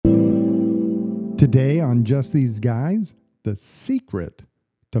Today on Just These Guys, the secret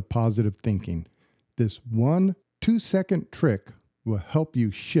to positive thinking. This 1-2-second trick will help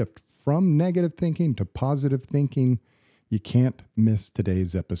you shift from negative thinking to positive thinking. You can't miss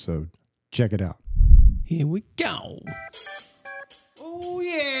today's episode. Check it out. Here we go. Oh,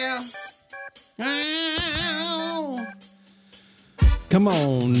 yeah. Ow. Come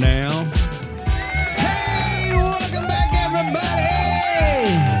on now. Hey, welcome back, everybody.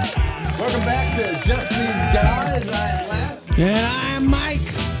 Welcome back to Just These Guys. I'm Lance. And I'm Mike.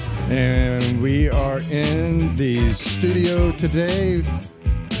 And we are in the studio today,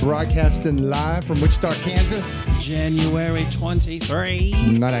 broadcasting live from Wichita, Kansas. January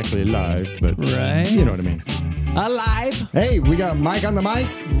 23. Not actually live, but Right. you know what I mean. Alive. Hey, we got Mike on the mic.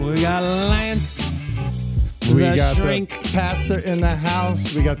 We got Lance. We the got shrink. the pastor in the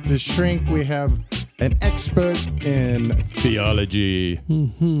house. We got the shrink. We have an expert in theology.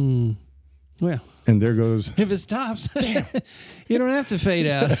 Mm-hmm. Well, And there goes. if it stops, you don't have to fade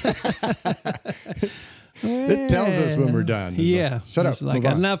out. It tells us when we're done. It's Yeah. like, shut up. It's like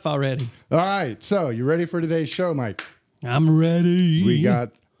move on. enough already. All right. So you ready for today's show, Mike? I'm ready. We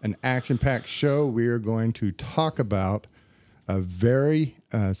got an action-packed show. We are going to talk about a very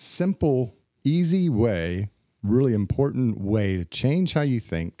simple, easy way, really important way to change how you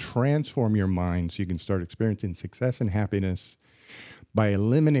think, transform your mind so you can start experiencing success and happiness by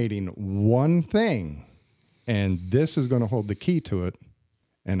eliminating one thing. And this is going to hold the key to it,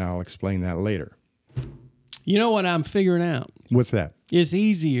 and I'll explain that later. You know what I'm figuring out? What's that? It's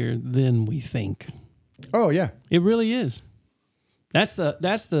easier than we think. Oh, yeah. It really is. That's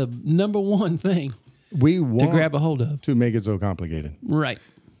the number one thing We want to grab a hold of. to make it so complicated. Right.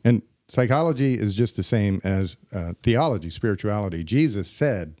 And psychology is just the same as theology, spirituality. Jesus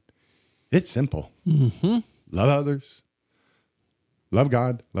said, it's simple. Mm-hmm. Love others, love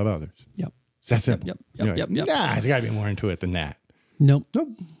God, love others. Yep. It's that simple. Yep. You're like, Yep. Nah, there's got to be more into it than that. Nope. Nope.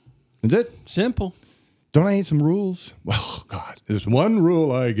 That's it. Simple. Don't I need some rules? Well, God, there's one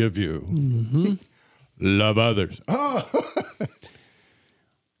rule I give you. Mm-hmm. Love others. Oh.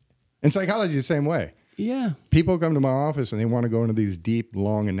 And psychology is the same way. Yeah. People come to my office and they want to go into these deep,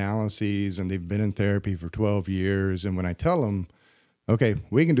 long analyses, and they've been in therapy for 12 years. And when I tell them, okay,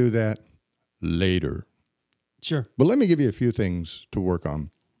 we can do that later. Sure. But let me give you a few things to work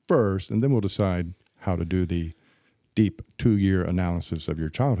on first, and then we'll decide how to do the deep 2-year analysis of your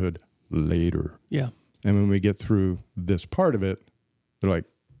childhood later. Yeah. And when we get through this part of it, they're like,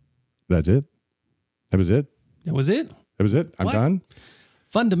 that's it? That was it? That was it. That was it? I'm What? done?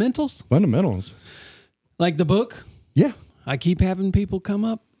 Fundamentals. Fundamentals. Like the book. Yeah. I keep having people come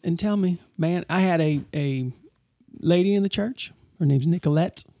up and tell me, man, I had a lady in the church. Her name's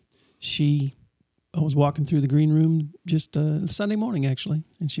Nicolette. I was walking through the green room just Sunday morning, actually,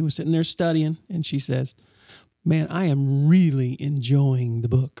 and she was sitting there studying, and she says, man, I am really enjoying the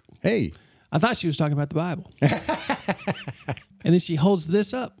book. Hey. I thought she was talking about the Bible. And then she holds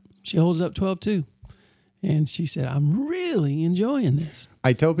this up. She holds up 12:2. And she said, I'm really enjoying this.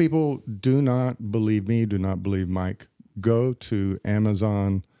 I tell people, do not believe me, do not believe Mike. Go to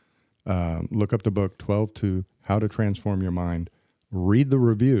Amazon, look up the book 12:2, How to Transform Your Mind. Read the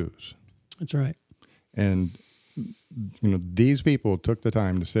reviews. That's right. And, these people took the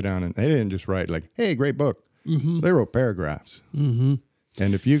time to sit down, and they didn't just write like, hey, great book. Mm-hmm. They wrote paragraphs. Mm-hmm.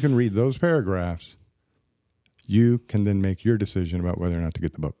 And if you can read those paragraphs, you can then make your decision about whether or not to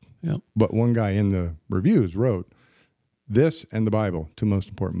get the book. Yep. But one guy in the reviews wrote, this and the Bible, 2 most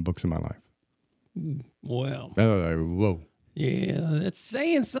important books in my life. Well, And I was like, whoa. yeah, that's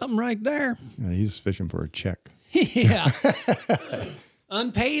saying something right there. Yeah, he's fishing for a check. Yeah.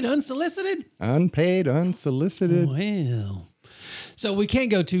 Unpaid, unsolicited? Unpaid, unsolicited. Well, so we can't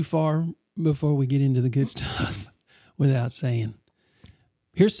go too far before we get into the good stuff without saying,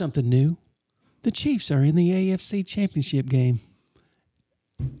 here's something new. The Chiefs are in the AFC Championship game.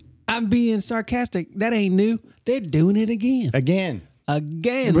 I'm being sarcastic. That ain't new. They're doing it again. Again.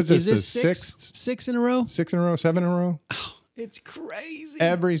 Is this the six in a row? 6 in a row, 7 in a row? Oh, it's crazy.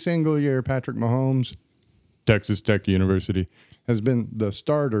 Every single year, Patrick Mahomes, Texas Tech University, has been the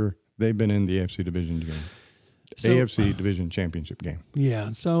starter. They've been in the AFC Division game. AFC Division Championship game.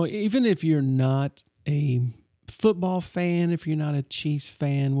 Yeah. So even if you're not a football fan, if you're not a Chiefs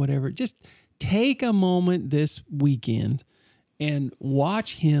fan, whatever, just take a moment this weekend and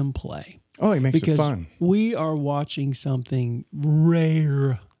watch him play. Oh, he makes because it fun. We are watching something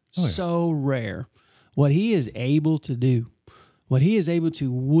rare, so rare. What he is able to do, what he is able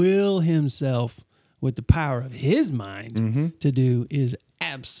to will himself with the power of his mind to do is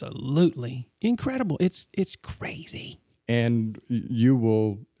absolutely incredible. It's crazy. And you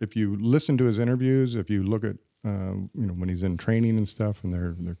will, if you listen to his interviews, if you look at, when he's in training and stuff, and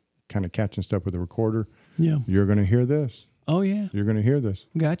they're kind of catching stuff with the recorder, you're going to hear this. Oh, yeah. You're going to hear this.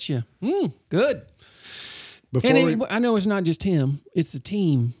 Gotcha. Good. I know it's not just him, it's the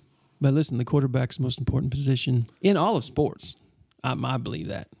team. But listen, the quarterback's the most important position in all of sports. I believe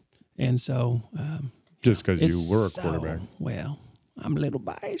that. And so... just because you were a quarterback. Well, I'm a little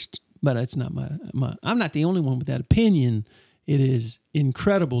biased, but it's not my... I'm not the only one with that opinion. It is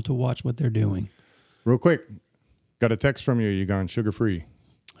incredible to watch what they're doing. Real quick, got a text from you. You gone sugar-free.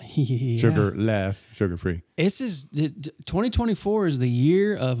 Yeah. Sugar-less, sugar-free. 2024 is the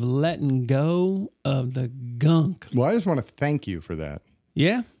year of letting go of the gunk. Well, I just want to thank you for that.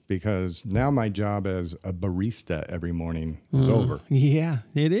 Yeah? Because now my job as a barista every morning is over. Yeah,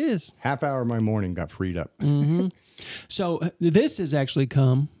 it is. Half hour of my morning got freed up. Mm-hmm. So this has actually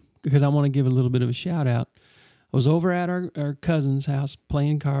come because I want to give a little bit of a shout out. I was over at our cousin's house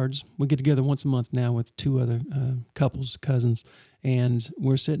playing cards. We get together once a month now with two other cousins. And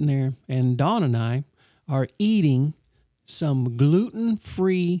we're sitting there, and Dawn and I are eating some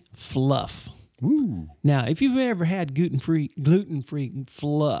gluten-free fluff. Ooh. Now, if you've ever had gluten-free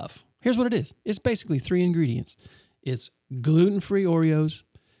fluff, here's what it is. It's basically 3 ingredients. It's gluten-free Oreos,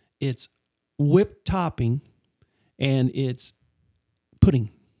 it's whipped topping, and it's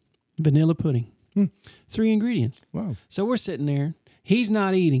pudding, vanilla pudding. 3 ingredients. Wow. So we're sitting there. He's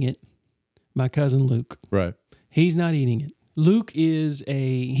not eating it. My cousin Luke. Right. He's not eating it. Luke is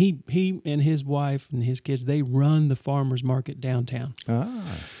he and his wife and his kids, they run the farmer's market downtown.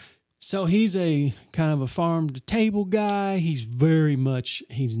 Ah. So he's a kind of a farm-to-table guy. He's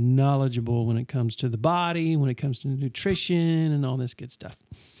knowledgeable when it comes to the body, when it comes to nutrition and all this good stuff.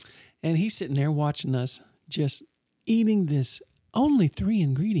 And he's sitting there watching us just eating this only 3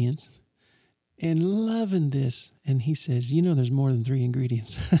 ingredients and loving this. And he says, there's more than 3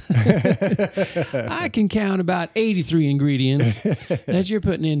 ingredients. I can count about 83 ingredients that you're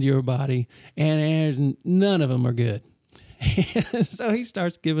putting into your body, and none of them are good. So he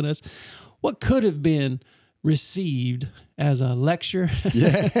starts giving us what could have been received as a lecture,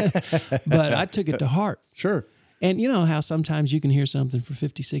 but I took it to heart. Sure. And you know how sometimes you can hear something for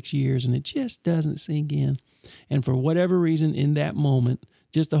 56 years and it just doesn't sink in. And for whatever reason in that moment,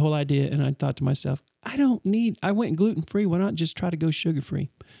 just the whole idea, and I thought to myself, I went gluten-free. Why not just try to go sugar-free?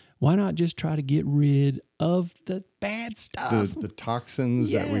 Why not just try to get rid of the bad stuff? The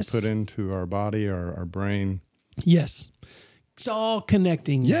toxins that we put into our body, our brain. Yes. It's all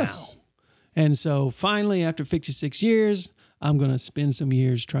connecting now. And so finally, after 56 years, I'm going to spend some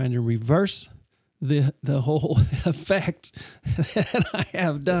years trying to reverse the whole effect that I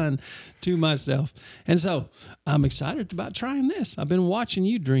have done to myself. And so I'm excited about trying this. I've been watching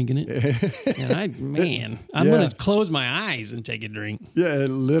you drinking it. And I'm going to close my eyes and take a drink. Yeah, it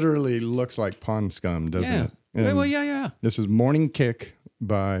literally looks like pond scum, doesn't it? And well, yeah. This is Morning Kick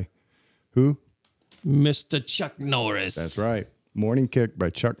by who? Mr. Chuck Norris. That's right. Morning Kick by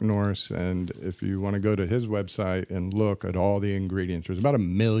Chuck Norris. And if you want to go to his website and look at all the ingredients, there's about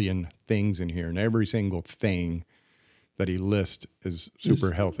 1 million things in here. And every single thing that he lists is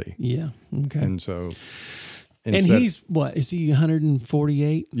super healthy. Yeah. Okay. And so. And he's, what, is he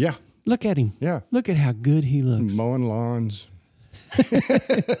 148? Yeah. Look at him. Yeah. Look at how good he looks. Mowing lawns.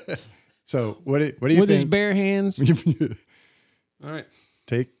 So what do you think? With his bare hands. All right.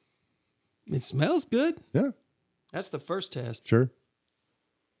 It smells good. Yeah. That's the first test. Sure.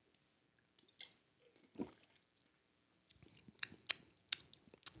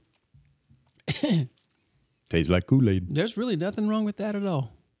 Tastes like Kool-Aid. There's really nothing wrong with that at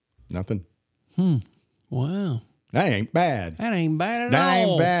all. Nothing. Wow. That ain't bad. That ain't bad at all. That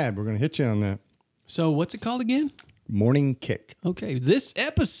ain't bad. We're going to hit you on that. So what's it called again? Morning Kick. Okay. This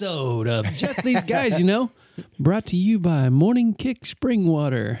episode of Just These Guys, brought to you by Morning Kick Spring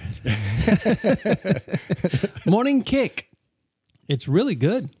Water. Morning Kick. It's really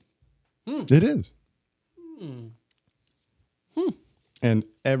good. It is. And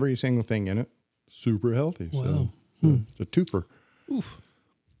every single thing in it, super healthy. Wow. So it's a twofer. Oof.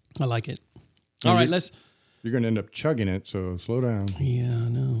 I like it. All right, You're going to end up chugging it, so slow down. Yeah, I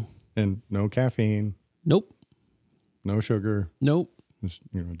know. And no caffeine. Nope. No sugar. Nope.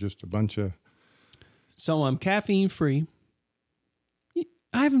 Just a bunch of... So I'm caffeine free.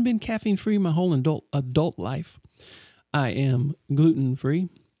 I haven't been caffeine free my whole adult life. I am gluten free.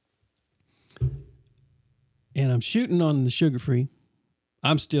 And I'm shooting on the sugar free.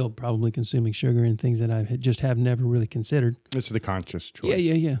 I'm still probably consuming sugar and things that I have never really considered. It's the conscious choice.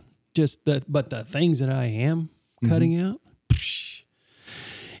 Yeah. But the things that I am cutting out.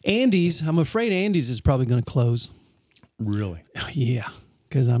 Andy's, I'm afraid Andy's is probably going to close. Really? Yeah,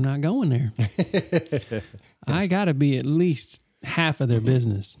 because I'm not going there. I got to be at least half of their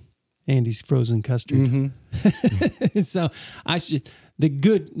business. Andy's frozen custard. Mm-hmm. So I should,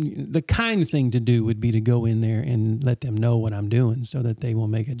 the kind thing to do would be to go in there and let them know what I'm doing so that they will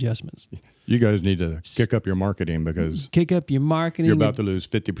make adjustments. You guys need to kick up your marketing because kick up your marketing. You're about to lose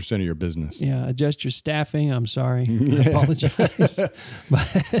 50% of your business. Yeah, adjust your staffing. I'm sorry. I apologize. But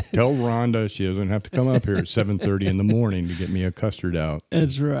tell Rhonda she doesn't have to come up here at 7:30 in the morning to get me a custard out.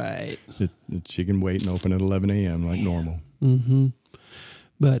 That's right. She can wait and open at 11 a.m. like normal. Mm-hmm.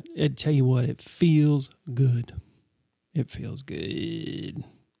 But I tell you what, it feels good. It feels good.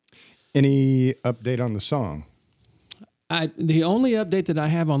 Any update on the song? The only update that I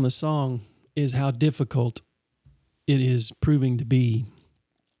have on the song is how difficult it is proving to be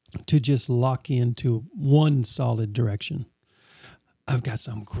to just lock into one solid direction. I've got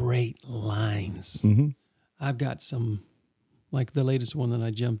some great lines. Mm-hmm. I've got some, like the latest one that I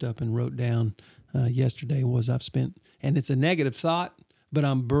jumped up and wrote down yesterday was and it's a negative thought, but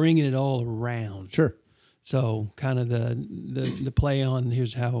I'm bringing it all around. Sure. So kind of the play on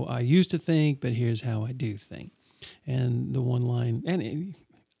here's how I used to think, but here's how I do think. And the one line,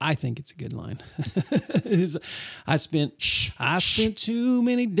 I think it's a good line. I spent too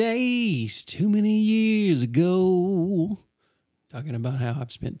many days, too many years ago, talking about how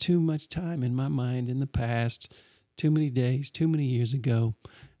I've spent too much time in my mind in the past, too many days, too many years ago,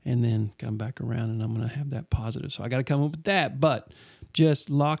 and then come back around and I'm going to have that positive. So I got to come up with that, but just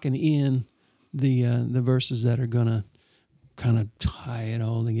locking in the verses that are going to kind of tie it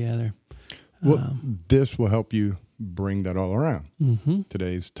all together. Well, this will help you bring that all around. Mm-hmm.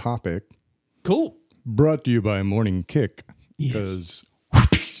 Today's topic. Cool. Brought to you by Morning Kick. Yes.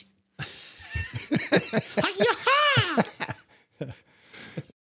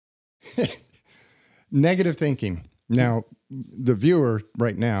 Negative thinking. Now, the viewer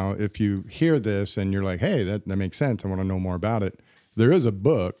right now, if you hear this and you're like, hey, that makes sense, I want to know more about it. There is a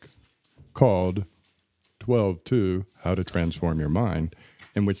book called 12-2, How to Transform Your Mind,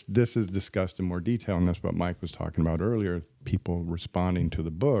 in which this is discussed in more detail. And that's what Mike was talking about earlier, people responding to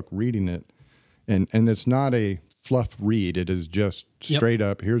the book, reading it. And it's not a fluff read. It is just straight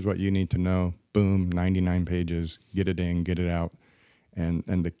up, here's what you need to know. Boom, 99 pages, get it in, get it out. And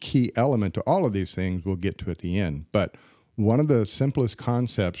the key element to all of these things we'll get to at the end. But one of the simplest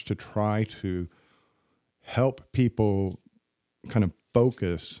concepts to try to help people kind of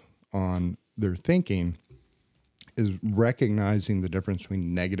focus on their thinking is recognizing the difference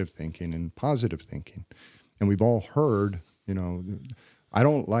between negative thinking and positive thinking. And we've all heard, I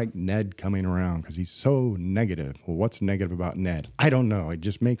don't like Ned coming around because he's so negative. Well, what's negative about Ned? I don't know. It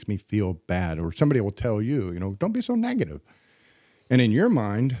just makes me feel bad. Or somebody will tell you, don't be so negative. And in your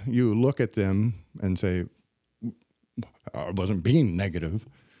mind, you look at them and say, I wasn't being negative.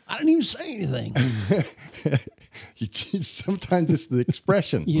 I didn't even say anything. Sometimes it's the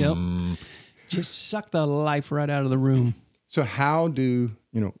expression. Yep. Just suck the life right out of the room. So how do,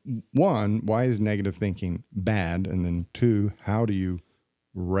 one, why is negative thinking bad? And then two, how do you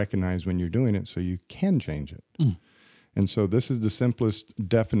recognize when you're doing it so you can change it? And so this is the simplest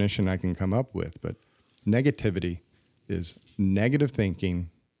definition I can come up with. But negativity is negative thinking,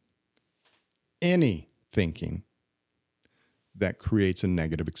 any thinking that creates a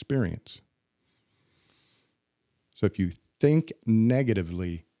negative experience. So if you think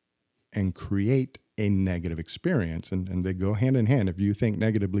negatively and create a negative experience, and they go hand in hand. If you think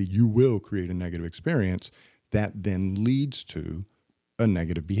negatively, you will create a negative experience that then leads to a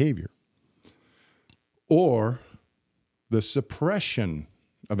negative behavior. Or the suppression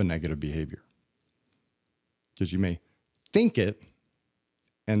of a negative behavior. Because you may think it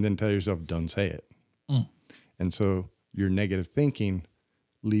and then tell yourself, don't say it. And so your negative thinking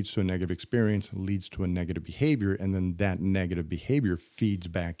leads to a negative experience, leads to a negative behavior, and then that negative behavior feeds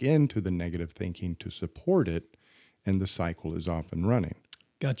back into the negative thinking to support it, and the cycle is off and running.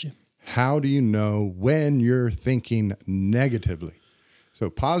 Gotcha. How do you know when you're thinking negatively? So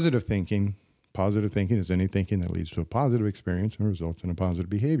positive thinking is any thinking that leads to a positive experience and results in a positive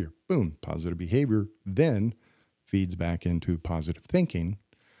behavior. Boom, positive behavior then feeds back into positive thinking.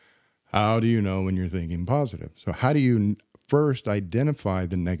 How do you know when you're thinking positive? So how do you first identify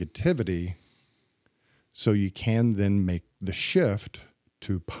the negativity so you can then make the shift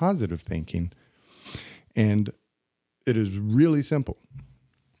to positive thinking? And it is really simple.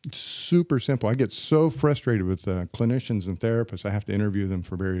 It's super simple. I get so frustrated with clinicians and therapists. I have to interview them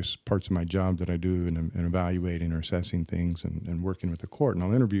for various parts of my job that I do in evaluating or assessing things and working with the court. And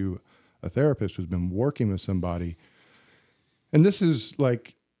I'll interview a therapist who's been working with somebody. And this is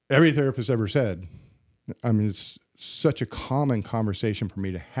like every therapist ever said. I mean, it's such a common conversation for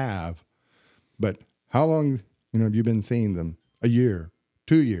me to have. But how long, have you been seeing them? A year,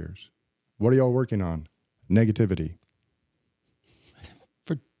 2 years. What are y'all working on? Negativity.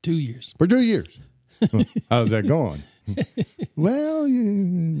 For 2 years. For 2 years. How's that going? Well,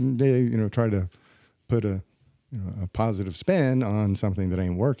 they try to put a positive spin on something that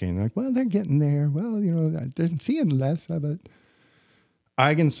ain't working. They're like, well, they're getting there. Well, they're seeing less of it.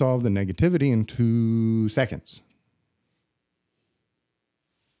 I can solve the negativity in 2 seconds.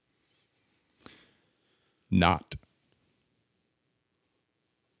 Not.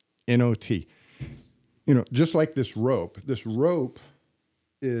 NOT. Just like this rope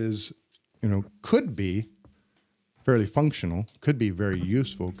is, could be fairly functional, could be very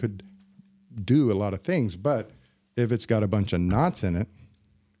useful, could do a lot of things, but if it's got a bunch of knots in it,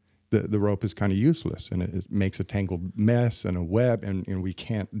 the rope is kind of useless, and it makes a tangled mess and a web, and we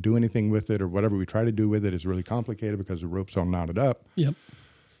can't do anything with it, or whatever we try to do with it is really complicated because the rope's all knotted up. Yep.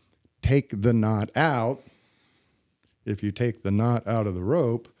 Take the knot out. If you take the knot out of the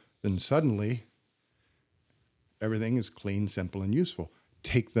rope, then suddenly everything is clean, simple, and useful.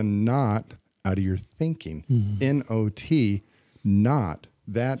 Take the knot out of your thinking. N-O-T, not.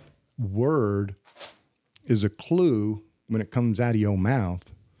 That word is a clue when it comes out of your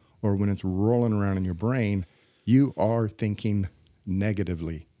mouth or when it's rolling around in your brain. You are thinking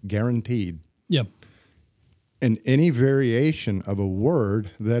negatively, guaranteed. Yep. And any variation of a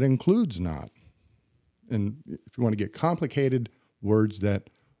word that includes not. And if you want to get complicated, words that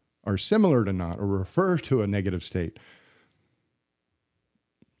are similar to not or refer to a negative state,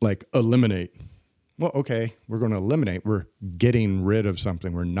 like eliminate. Well, okay, we're going to eliminate. We're getting rid of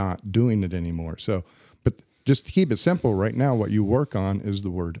something. We're not doing it anymore. So, but just to keep it simple, right now, what you work on is the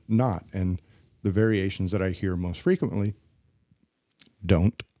word not. And the variations that I hear most frequently,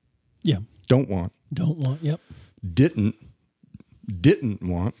 don't. Yeah. Don't want. Don't want, yep. Didn't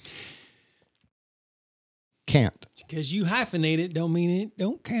want. Can't. Because you hyphenate it don't mean it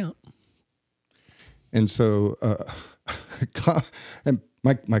don't count. And so, and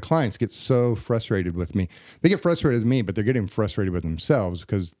my clients get so frustrated with me. They get frustrated with me, but they're getting frustrated with themselves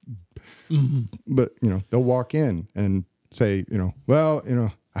because, but they'll walk in and say, well,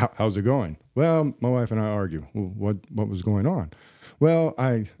 how's it going? Well, my wife and I argue. Well, what was going on? Well,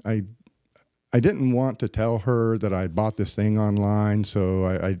 I didn't want to tell her that I bought this thing online, so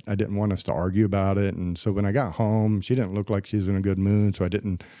I didn't want us to argue about it. And so when I got home, she didn't look like she was in a good mood, so I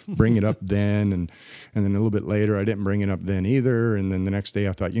didn't bring it up then. And then a little bit later, I didn't bring it up then either. And then the next day,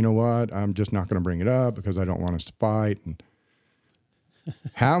 I thought, you know what? I'm just not going to bring it up because I don't want us to fight. And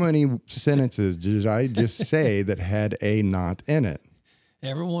how many sentences did I just say that had a not in it?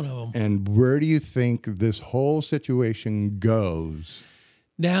 Every one of them. And where do you think this whole situation goes?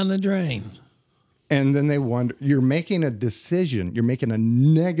 Down the drain. And then they wonder, you're making a decision. You're making a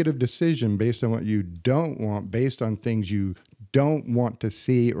negative decision based on what you don't want, based on things you don't want to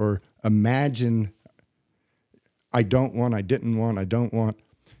see or imagine. I don't want, I didn't want, I don't want.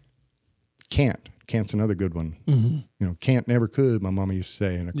 Can't. Can't's another good one. Can't never could, my mama used to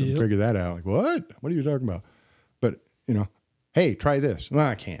say, and I couldn't figure that out. Like, what? What are you talking about? But, hey, try this. Well,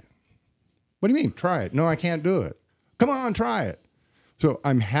 I can't. What do you mean? Try it. No, I can't do it. Come on, try it. So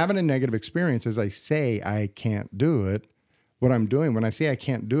I'm having a negative experience as I say I can't do it. What I'm doing when I say I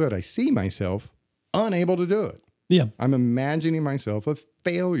can't do it, I see myself unable to do it. Yeah. I'm imagining myself a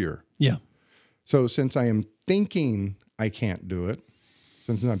failure. Yeah. So since I am thinking I can't do it,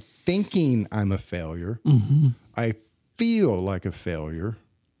 since I'm thinking I'm a failure, I feel like a failure.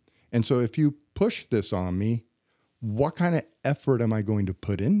 And so if you push this on me, what kind of effort am I going to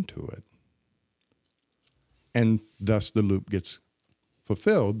put into it? And thus the loop gets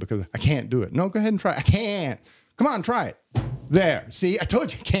fulfilled because I can't do it. No, go ahead and try. I can't. Come on, try it. There. See, I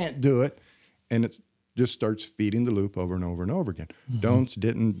told you I can't do it. And it just starts feeding the loop over and over and over again. Don'ts,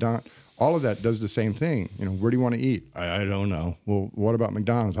 didn't, don't. All of that does the same thing. Where do you want to eat? I don't know. Well, what about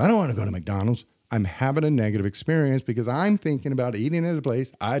McDonald's? I don't want to go to McDonald's. I'm having a negative experience because I'm thinking about eating at a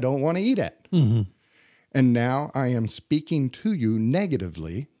place I don't want to eat at. And now I am speaking to you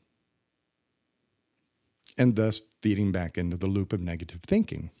negatively and thus feeding back into the loop of negative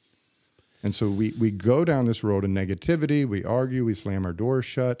thinking. And so we go down this road of negativity, we argue, we slam our doors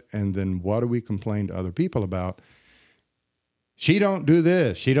shut, and then what do we complain to other people about? She don't do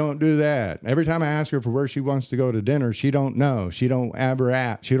this, she don't do that. Every time I ask her for where she wants to go to dinner, she don't know. She don't ever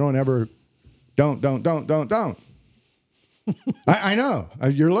ask. She don't ever, don't. I know.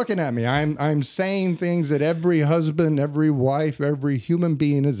 You're looking at me. I'm saying things that every husband, every wife, every human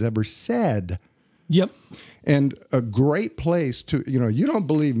being has ever said. Yep. And a great place to, you don't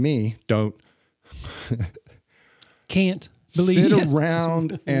believe me, don't. can't believe sit it.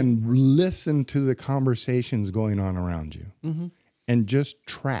 around and listen to the conversations going on around you, and just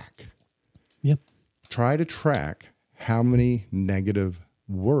track. Yep. Try to track how many negative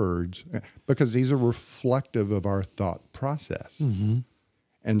words, because these are reflective of our thought process.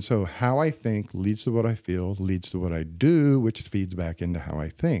 And so how I think leads to what I feel, leads to what I do, which feeds back into how I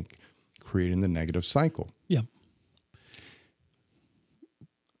think, creating the negative cycle. Yeah.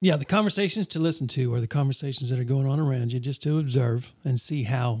 Yeah, the conversations to listen to are the conversations that are going on around you, just to observe and see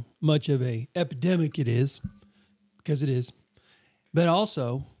how much of a epidemic it is, because it is. But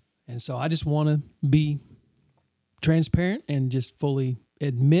also, and so I just want to be transparent and just fully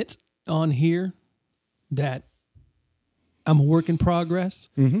admit on here that I'm a work in progress,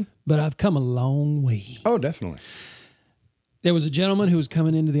 but I've come a long way. Oh, definitely. There was a gentleman who was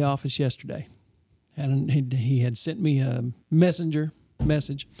coming into the office yesterday, and he had sent me a messenger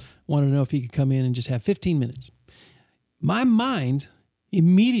message, wanted to know if he could come in and just have 15 minutes. My mind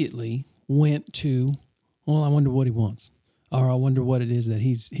immediately went to, well, I wonder what he wants, or I wonder what it is that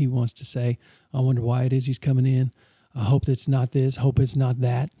he wants to say. I wonder why it is he's coming in. I hope it's not this. Hope it's not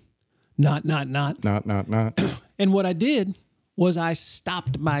that. Not. Not. And what I did was I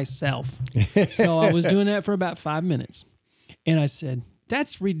stopped myself. So I was doing that for about 5 minutes. And I said,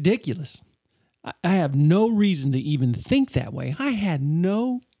 that's ridiculous. I have no reason to even think that way. I had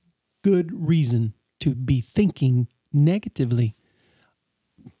no good reason to be thinking negatively.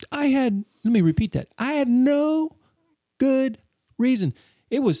 Let me repeat that. I had no good reason.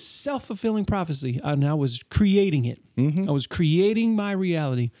 It was self-fulfilling prophecy, and I was creating it. I was creating my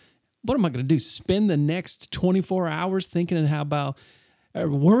reality. What am I going to do? Spend the next 24 hours thinking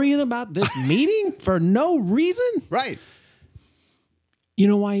and worrying about this meeting for no reason? Right. You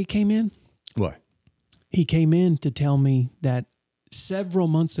know why he came in? What? He came in to tell me that several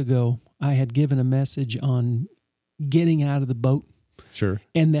months ago, I had given a message on getting out of the boat. Sure.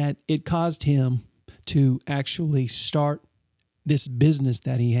 And that it caused him to actually start this business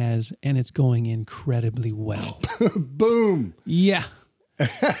that he has, and it's going incredibly well. Boom. Yeah.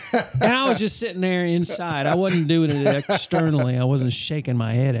 And I was just sitting there inside. I wasn't doing it externally. I wasn't shaking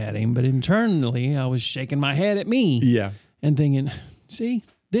my head at him, but internally I was shaking my head at me. Yeah. And thinking, see,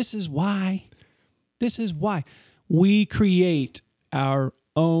 this is why we create our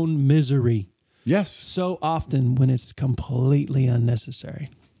own misery. Yes. So often when it's completely unnecessary.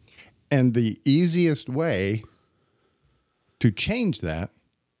 And the easiest way to change that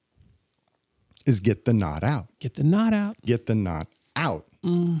is get the knot out. Get the knot out. Get the knot out.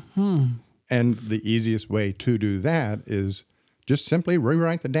 And the easiest way to do that is just simply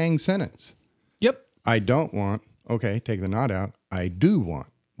rewrite the dang sentence. Yep. I don't want, okay, take the knot out. I do want.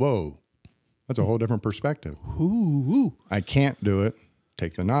 Whoa. That's a whole different perspective. Ooh. I can't do it.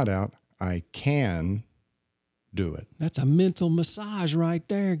 Take the knot out. I can do it. That's a mental massage right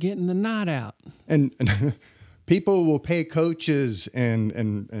there, getting the knot out. And people will pay coaches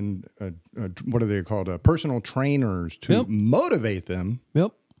and what are they called? Personal trainers to motivate them.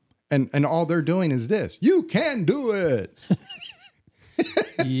 Yep. And all they're doing is this. You can do it.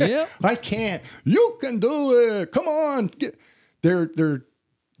 Yep. I can't. You can do it. Come on. They're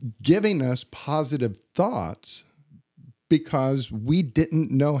giving us positive thoughts because we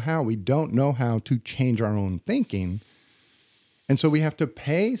didn't know how. We don't know how to change our own thinking. And so we have to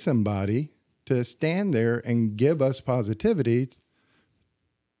pay somebody to stand there and give us positivity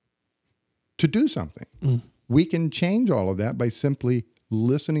to do something. We can change all of that by simply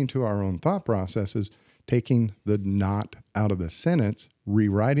listening to our own thought processes, taking the knot out of the sentence,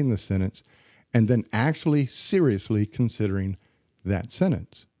 rewriting the sentence, and then actually seriously considering that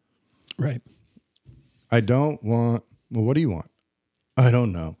sentence. Right. I don't want, well, what do you want? I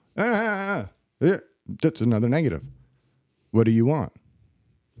don't know. That's another negative. What do you want?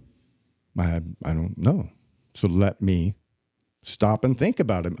 I don't know. So let me stop and think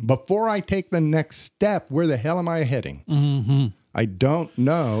about it. Before I take the next step, where the hell am I heading? I don't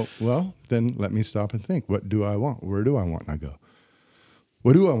know. Well, then let me stop and think. What do I want? Where do I want? And I go,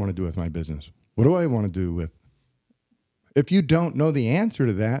 what do I want to do with my business? What do I want to do with? If you don't know the answer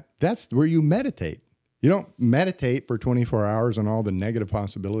to that, that's where you meditate. You don't meditate for 24 hours on all the negative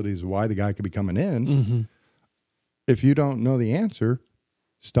possibilities of why the guy could be coming in. If you don't know the answer,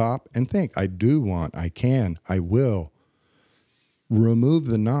 stop and think. I do want, I can, I will. Remove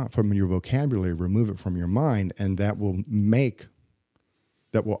the not from your vocabulary, remove it from your mind, and that will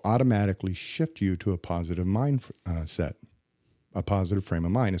automatically shift you to a positive mind set, a positive frame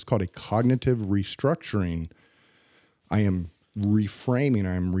of mind. It's called a cognitive restructuring. I am reframing,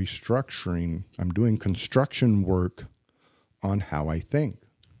 I'm restructuring, I'm doing construction work on how I think.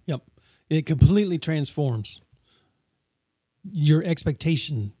 Yep. It completely transforms your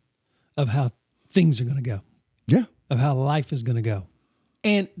expectation of how things are going to go, Yeah. of how life is going to go.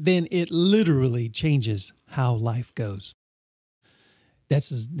 And then it literally changes how life goes.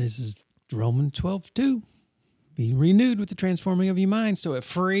 This is Romans 12:2. Be renewed with the transforming of your mind. So it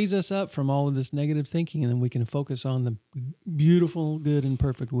frees us up from all of this negative thinking, and then we can focus on the beautiful, good, and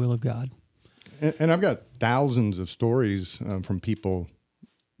perfect will of God. And I've got thousands of stories from people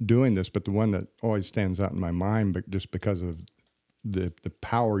doing this, but the one that always stands out in my mind, but just because of the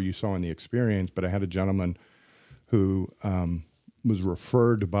power you saw in the experience. But I had a gentleman who was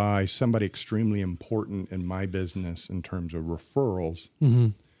referred by somebody extremely important in my business in terms of referrals. Mm-hmm.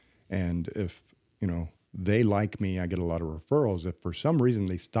 And if, they like me, I get a lot of referrals. If for some reason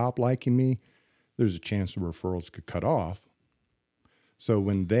they stop liking me, there's a chance the referrals could cut off. So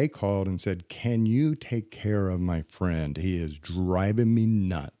when they called and said, can you take care of my friend? He is driving me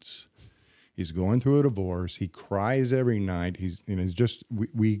nuts. He's going through a divorce. He cries every night. He's just,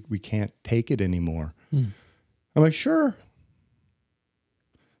 we can't take it anymore. Mm. I'm like, sure.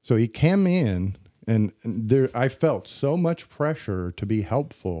 So he came in, and I felt so much pressure to be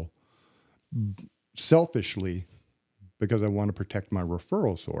helpful selfishly because I want to protect my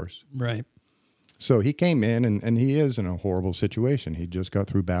referral source. Right. So he came in, and he is in a horrible situation. He just got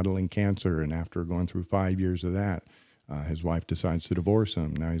through battling cancer, and after going through 5 years of that, his wife decides to divorce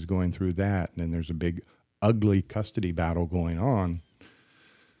him. Now he's going through that, and then there's a big, ugly custody battle going on.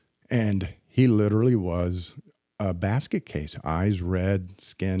 And he literally was a basket case, eyes red,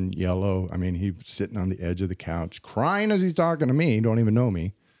 skin yellow. I mean, he was sitting on the edge of the couch, crying as he's talking to me, don't even know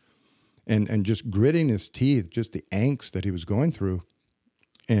me, and just gritting his teeth, just the angst that he was going through.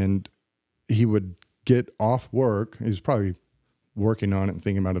 And he would get off work. He was probably working on it and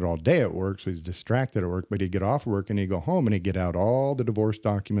thinking about it all day at work, so he's distracted at work, but he'd get off work and he'd go home and he'd get out all the divorce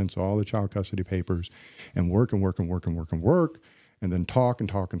documents, all the child custody papers, and work and work and work and work and work, and then talk and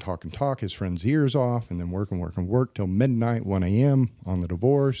talk and talk and talk his friend's ears off, and then work and work and work till midnight, 1 a.m. on the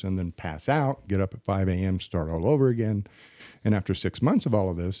divorce, and then pass out, get up at 5 a.m., start all over again. And after 6 months of all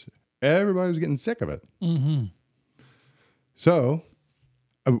of this, everybody was getting sick of it. Mm-hmm. So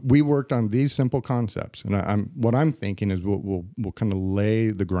we worked on these simple concepts, and what I'm thinking is we'll kind of lay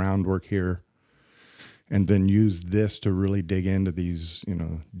the groundwork here, and then use this to really dig into these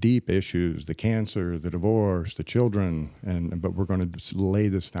deep issues: the cancer, the divorce, the children, but we're going to lay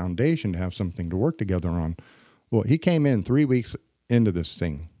this foundation to have something to work together on. Well, he came in 3 weeks into this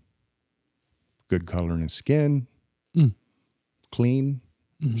thing, good color in his skin, clean,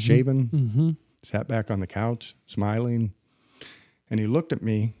 mm-hmm. shaven, mm-hmm. sat back on the couch, smiling. And he looked at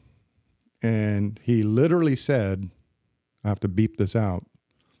me, and he literally said, I have to beep this out,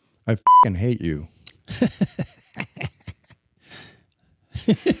 I fucking hate you.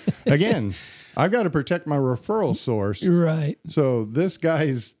 Again, I've got to protect my referral source. Right. So this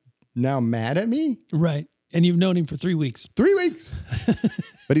guy's now mad at me? Right. And you've known him for 3 weeks. 3 weeks.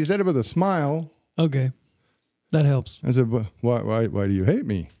 But he said it with a smile. Okay. That helps. I said, why do you hate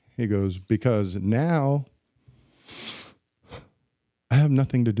me? He goes, because now I have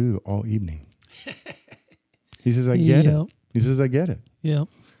nothing to do all evening. He says, I get it. He says, I get it. Yeah.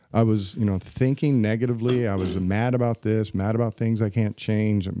 I was, thinking negatively. I was mad about this, mad about things I can't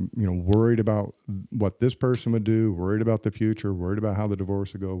change. I'm, worried about what this person would do, worried about the future, worried about how the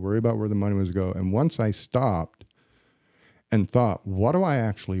divorce would go, worried about where the money was go. And once I stopped and thought, what do I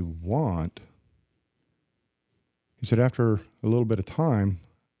actually want? He said, after a little bit of time,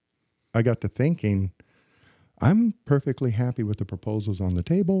 I got to thinking, I'm perfectly happy with the proposals on the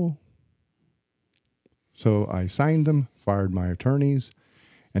table. So I signed them, fired my attorneys,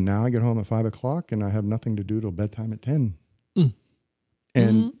 and now I get home at 5 o'clock and I have nothing to do till bedtime at 10.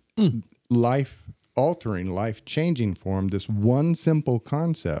 And life-altering, life-changing form, this one simple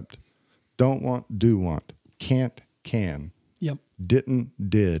concept: don't want, do want, can't, can, didn't,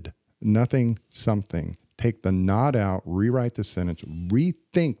 did, nothing, something. Take the not out, rewrite the sentence,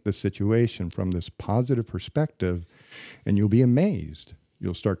 rethink the situation from this positive perspective, and you'll be amazed.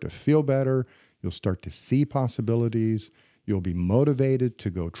 You'll start to feel better. You'll start to see possibilities. You'll be motivated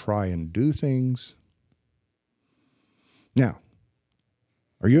to go try and do things. Now,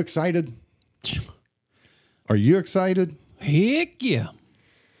 are you excited? Are you excited? Heck yeah.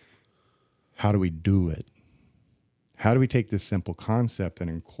 How do we do it? How do we take this simple concept and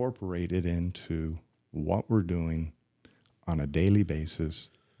incorporate it into what we're doing on a daily basis,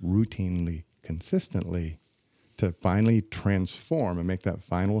 routinely, consistently, to finally transform and make that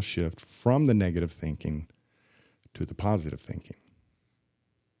final shift from the negative thinking to the positive thinking?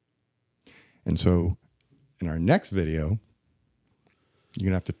 And so in our next video, you're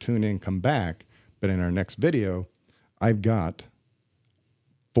going to have to tune in, come back, but in our next video, I've got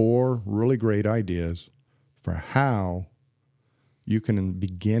 4 really great ideas for how you can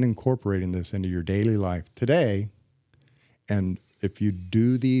begin incorporating this into your daily life today. And if you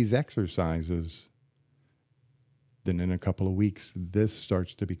do these exercises, then in a couple of weeks, this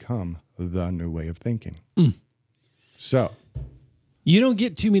starts to become the new way of thinking. So you don't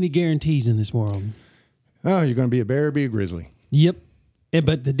get too many guarantees in this world. Oh, you're going to be a bear or be a grizzly. Yep.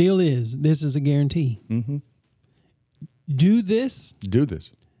 But the deal is, this is a guarantee. Mm-hmm. Do this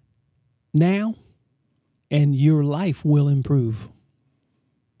now, and your life will improve.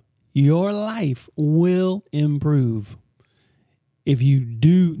 Your life will improve. If you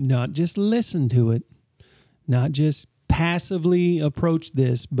do not just listen to it, not just passively approach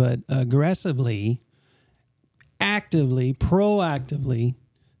this, but aggressively, actively, proactively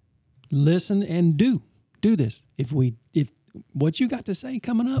listen and do this. If what you got to say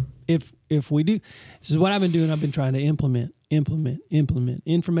coming up, if we do, this is what I've been doing. I've been trying to implement.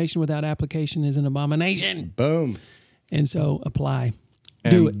 Information without application is an abomination. Boom. And so apply.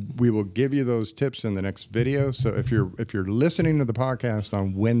 And do it. We will give you those tips in the next video. So if you're listening to the podcast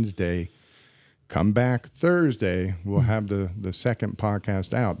on Wednesday, come back Thursday. We'll have the second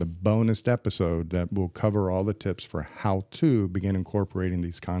podcast out, the bonus episode that will cover all the tips for how to begin incorporating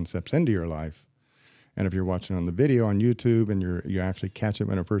these concepts into your life. And if you're watching on the video on YouTube and you actually catch it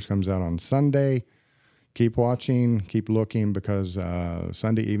when it first comes out on Sunday, keep watching, keep looking, because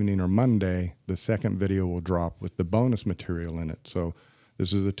Sunday evening or Monday, the second video will drop with the bonus material in it. So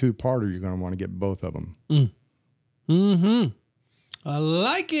this is a 2-parter. You're going to want to get both of them. I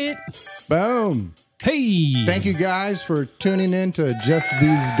like it. Boom. Hey. Thank you guys for tuning in to Just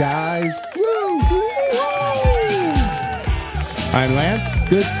These Guys. Woo! I'm Lance.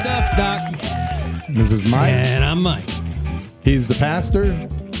 Good stuff, Doc. This is Mike. And I'm Mike. He's the pastor.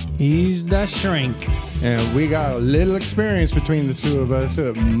 He's the shrink. And we got a little experience between the two of us, so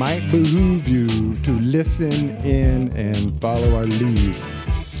it might behoove you to listen in and follow our lead.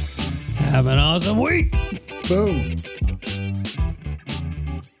 Have an awesome week. Boom.